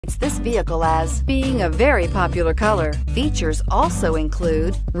this vehicle as being a very popular color. Features also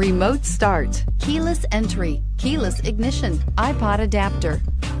include remote start, keyless entry, keyless ignition, iPod adapter,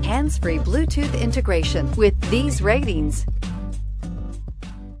 hands-free Bluetooth integration. With these ratings,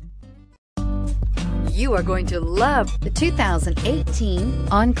 you are going to love the 2018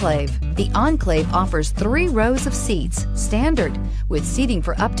 Enclave. The Enclave offers 3 rows of seats, standard, with seating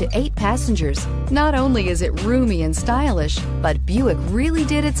for up to 8 passengers. Not only is it roomy and stylish, but Buick really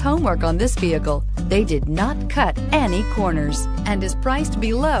did its homework on this vehicle. They did not cut any corners and is priced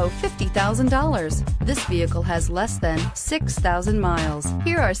below $50,000. This vehicle has less than 6,000 miles.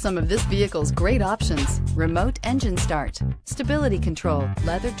 Here are some of this vehicle's great options: remote engine start, stability control,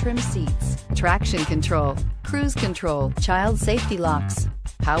 leather trim seats, traction control, cruise control, child safety locks,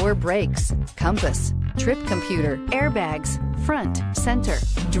 power brakes, compass, trip computer, airbags, front, center.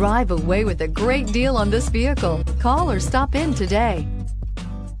 Drive away with a great deal on this vehicle. Call or stop in today.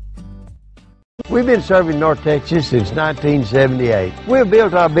 We've been serving North Texas since 1978. We've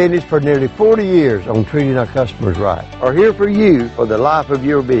built our business for nearly 40 years on treating our customers right. Are here for you for the life of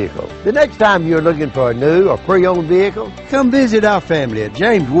your vehicle. The next time you're looking for a new or pre-owned vehicle, come visit our family at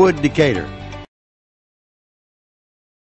James Wood Decatur.